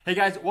Hey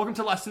guys, welcome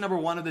to lesson number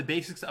 1 of the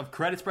basics of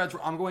credit spreads,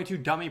 where I'm going to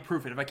dummy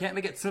proof it. If I can't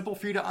make it simple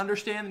for you to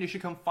understand, then you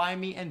should come find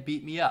me and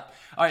beat me up.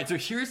 Alright, so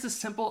here's the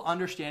simple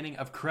understanding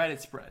of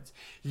credit spreads.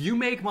 You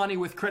make money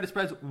with credit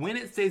spreads when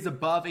it stays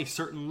above a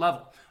certain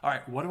level.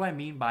 Alright, what do I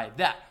mean by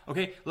that?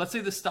 Okay, let's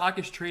say the stock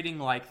is trading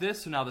like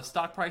this, so now the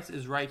stock price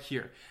is right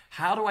here.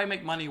 How do I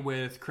make money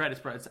with credit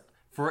spreads?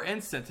 For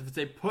instance, if it's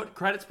a put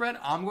credit spread,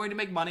 I'm going to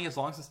make money as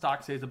long as the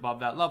stock stays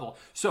above that level.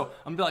 So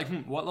I'm going to be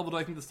like, what level do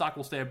I think the stock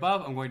will stay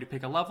above? I'm going to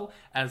pick a level.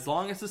 As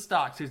long as the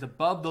stock stays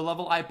above the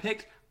level I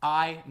picked,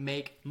 I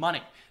make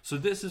money. So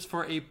this is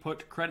for a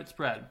put credit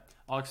spread.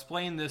 I'll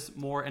explain this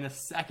more in a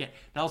second.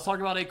 Now let's talk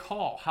about a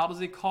call. How does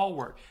a call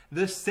work?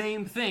 The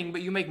same thing,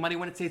 but you make money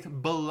when it stays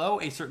below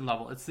a certain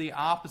level. It's the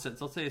opposite.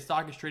 So let's say a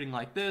stock is trading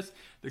like this.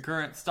 The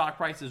current stock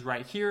price is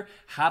right here.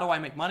 How do I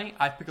make money?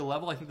 I pick a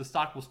level. I think the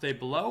stock will stay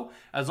below.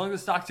 As long as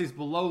the stock stays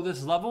below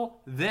this level,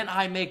 then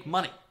I make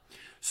money.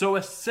 So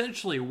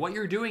essentially what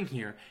you're doing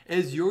here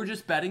is you're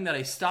just betting that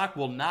a stock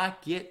will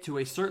not get to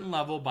a certain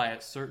level by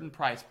a certain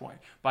price point,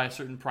 by a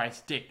certain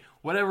price date.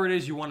 Whatever it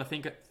is you want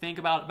to think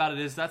about it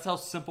is, that's how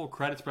simple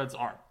credit spreads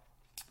are.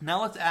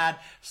 Now let's add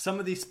some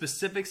of these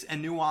specifics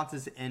and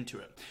nuances into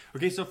it.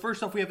 Okay, so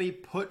first off, we have a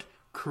put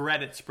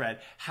credit spread.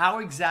 How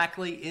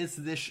exactly is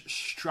this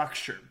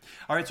structured?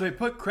 All right, so a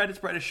put credit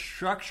spread is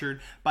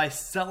structured by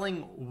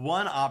selling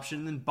one option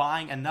and then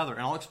buying another,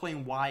 and I'll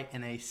explain why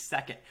in a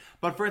second.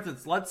 But for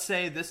instance, let's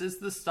say this is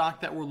the stock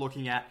that we're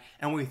looking at,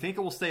 and we think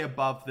it will stay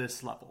above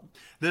this level.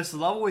 This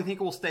level we think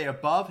it will stay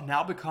above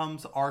now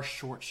becomes our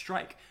short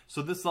strike.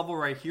 So this level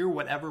right here,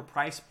 whatever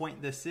price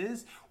point this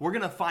is, we're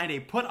going to find a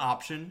put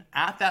option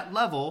at that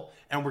level,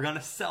 and we're going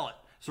to sell it.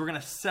 So we're going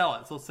to sell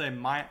it. So let's say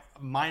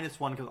minus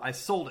one because I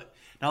sold it.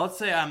 Now let's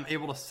say I'm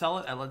able to sell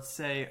it at, let's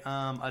say,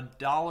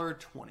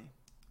 $1.20.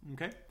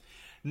 Okay.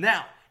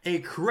 Now a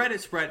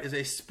credit spread is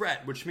a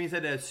spread, which means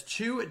that it has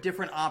two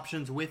different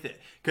options with it,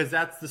 because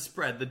that's the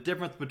spread, the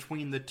difference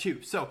between the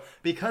two. So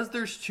because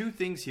there's two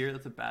things here,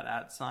 that's a bad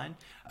at sign.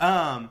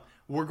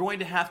 We're going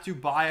to have to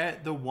buy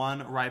the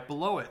one right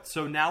below it.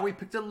 So now we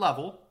picked a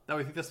level that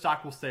we think the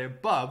stock will stay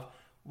above.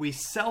 We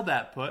sell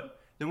that put.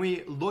 Then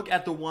we look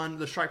at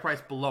the strike price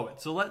below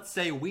it. So let's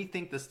say we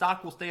think the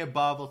stock will stay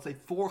above, let's say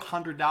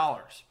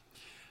 $400.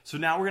 So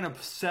now we're going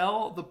to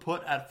sell the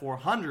put at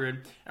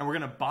 $400, and we're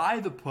going to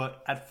buy the put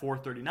at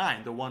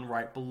 $439, the one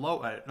right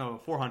below it. No,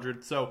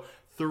 $400. So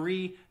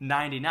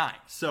 $399.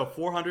 So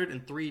 $400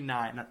 and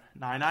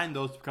 $399,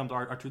 those becomes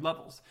our two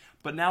levels.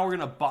 But now we're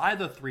going to buy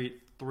the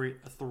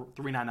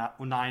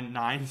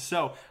 $399.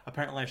 So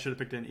apparently I should have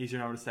picked an easier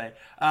number to say.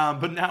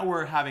 But now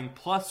we're having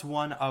plus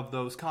one of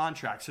those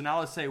contracts. So now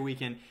let's say we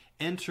can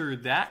enter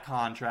that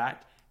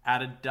contract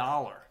at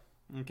 $1.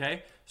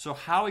 Okay, so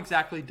how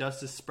exactly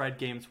does this spread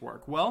games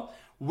work? Well,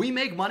 we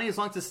make money as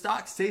long as the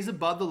stock stays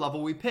above the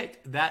level we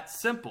picked. That's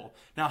simple.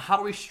 Now, how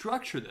do we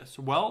structure this?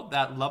 Well,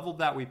 that level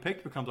that we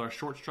picked becomes our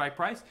short strike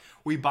price.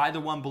 We buy the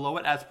one below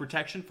it as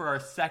protection for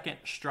our second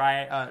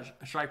strike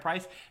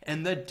price,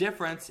 and the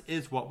difference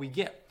is what we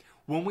get.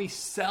 When we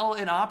sell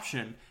an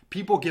option,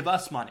 people give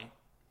us money.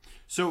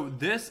 So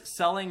this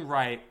selling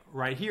right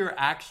here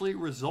actually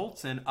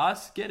results in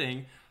us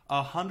getting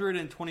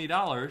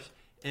 $120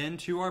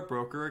 into our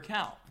broker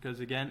account, because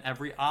again,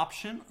 every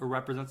option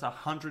represents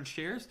 100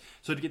 shares.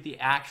 So to get the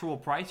actual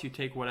price, you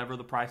take whatever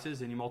the price is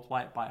and you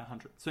multiply it by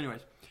 100. So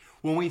anyways,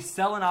 when we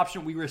sell an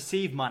option, we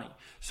receive money.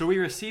 So we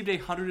received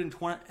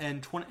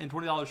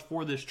 $120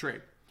 for this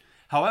trade.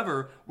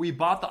 However, we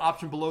bought the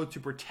option below to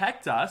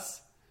protect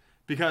us,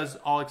 because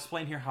I'll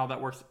explain here how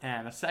that works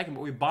in a second,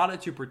 but we bought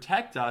it to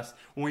protect us.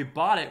 When we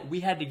bought it, we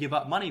had to give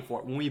up money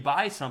for it. When we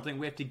buy something,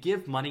 we have to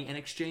give money in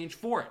exchange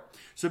for it.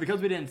 So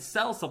because we didn't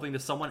sell something to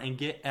someone and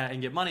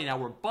get money, now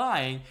we're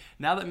buying.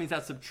 Now that means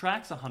that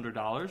subtracts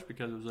 $100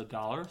 because it was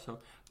 $1, so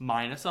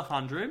minus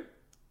 100.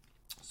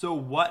 So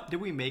what did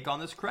we make on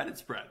this credit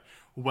spread?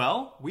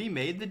 Well, we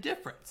made the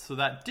difference. So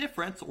that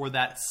difference, or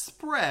that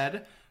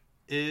spread,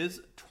 is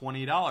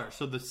 $20.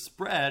 So the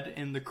spread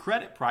in the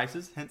credit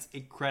prices, hence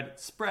a credit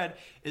spread,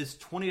 is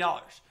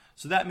 $20.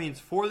 So that means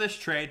for this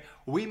trade,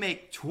 we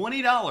make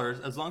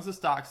 $20 as long as the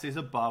stock stays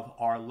above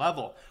our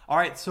level. All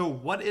right, so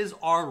what is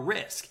our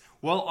risk?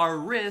 Well, our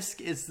risk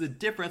is the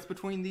difference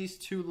between these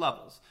two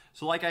levels.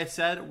 So like I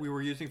said, we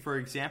were using, for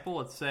example,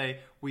 let's say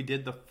we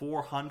did the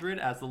 400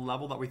 as the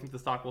level that we think the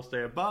stock will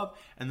stay above,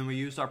 and then we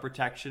used our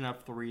protection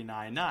of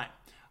 399.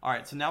 All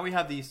right, so now we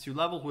have these two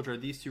levels, which are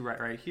these two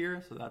right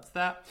here. So that's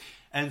that.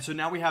 And so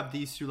now we have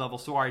these two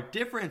levels. So our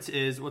difference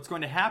is, what's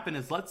going to happen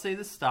is, let's say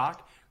the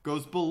stock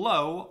goes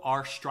below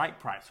our strike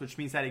price, which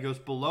means that it goes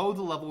below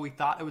the level we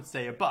thought it would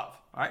stay above.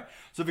 All right.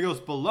 So if it goes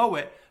below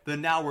it,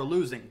 then now we're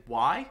losing.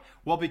 Why?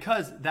 Well,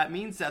 because that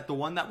means that the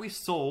one that we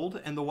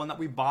sold and the one that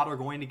we bought are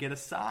going to get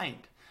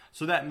assigned.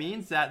 So that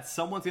means that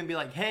someone's going to be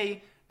like,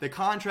 hey, the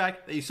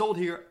contract that you sold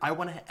here, I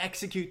want to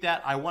execute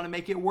that. I want to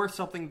make it worth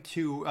something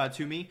to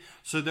me.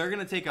 So they're going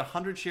to take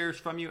 100 shares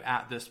from you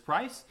at this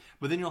price,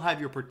 but then you'll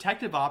have your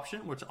protective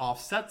option, which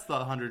offsets the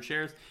 100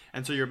 shares.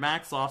 And so your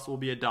max loss will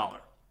be $1,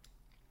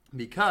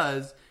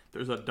 because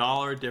There's a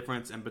dollar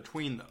difference in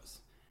between those.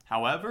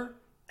 However,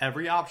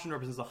 every option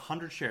represents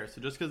 100 shares.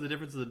 So just because the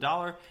difference is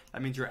 $1,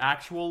 that means your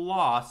actual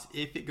loss,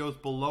 if it goes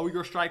below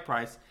your strike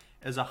price,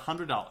 is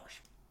 $100.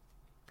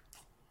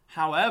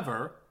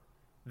 However,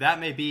 that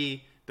may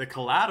be the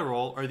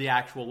collateral or the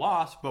actual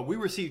loss, but we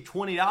received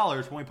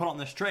 $20 when we put on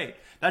this trade.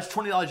 That's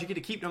 $20 you get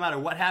to keep no matter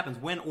what happens,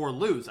 win or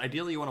lose.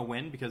 Ideally, you want to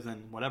win because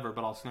then whatever,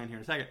 but I'll explain here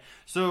in a second.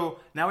 So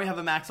now we have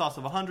a max loss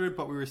of 100,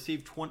 but we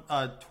received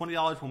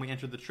 $20 when we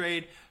entered the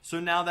trade.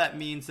 So now that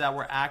means that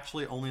we're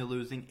actually only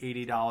losing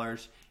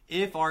 $80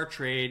 if our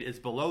trade is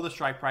below the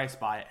strike price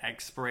by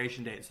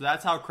expiration date. So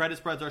that's how credit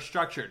spreads are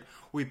structured.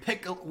 We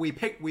pick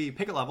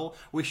a level,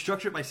 we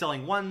structure it by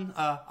selling one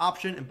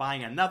option and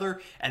buying another,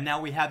 and now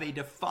we have a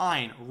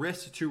defined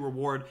risk to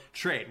reward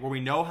trade where we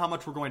know how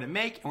much we're going to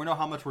make and we know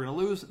how much we're going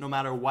to lose no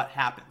matter what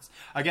happens.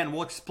 Again,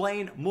 we'll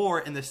explain more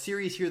in the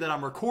series here that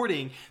I'm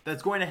recording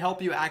that's going to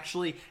help you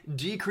actually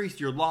decrease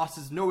your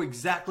losses, know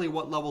exactly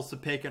what levels to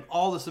pick, and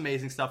all this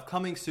amazing stuff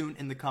coming soon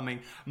in the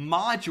coming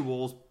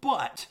modules.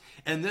 But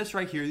in this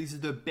right here, these are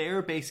the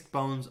bare basic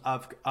bones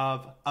of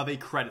a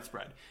credit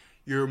spread.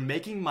 You're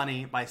making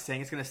money by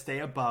saying it's going to stay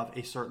above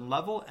a certain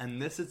level,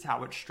 and this is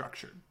how it's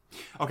structured.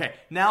 Okay,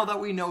 now that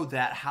we know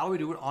that, how do we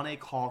do it on a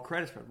call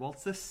credit spread? Well,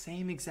 it's the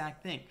same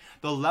exact thing.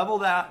 The level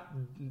that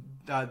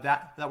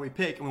we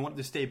pick and we want it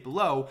to stay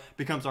below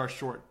becomes our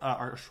short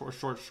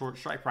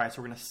strike price.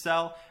 So we're going to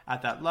sell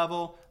at that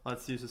level.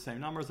 Let's use the same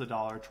numbers,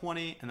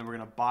 $1.20, and then we're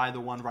going to buy the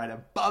one right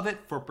above it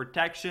for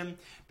protection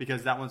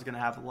because that one's going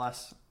to have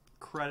less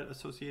credit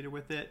associated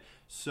with it.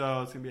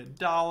 So it's going to be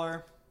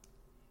 $1.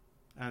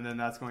 And then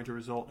that's going to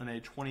result in a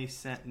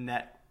 20-cent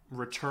net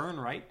return,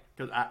 right?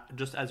 Because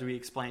just as we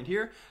explained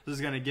here, this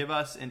is going to give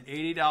us an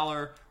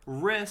 $80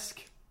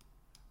 risk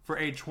for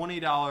a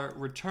 $20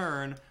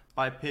 return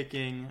by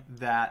picking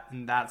that,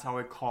 and that's how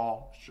a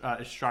call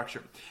is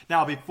structured.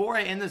 Now, before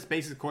I end this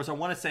basic course, I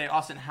want to say,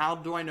 Austin, how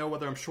do I know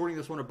whether I'm shorting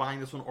this one or buying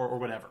this one or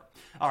whatever?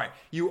 All right,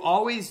 you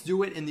always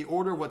do it in the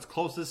order what's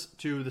closest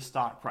to the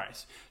stock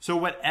price. So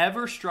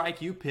whatever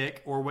strike you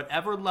pick or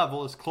whatever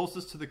level is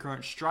closest to the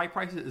current strike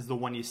price is the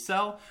one you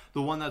sell.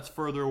 The one that's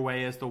further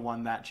away is the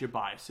one that you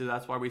buy. So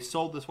that's why we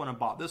sold this one and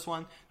bought this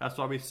one. That's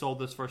why we sold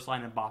this first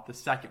line and bought the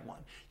second one.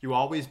 You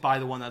always buy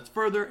the one that's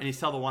further and you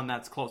sell the one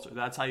that's closer.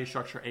 That's how you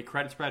structure a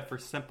credit spread for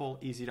simple,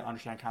 easy to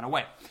understand kind of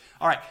way.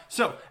 All right,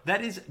 so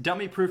that is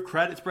dummy-proof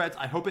credit spreads.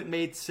 I hope it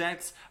made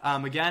sense.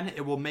 Again,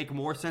 it will make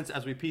more sense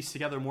as we piece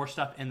together more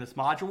stuff in this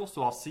module,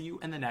 so I'll see you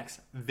in the next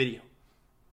video.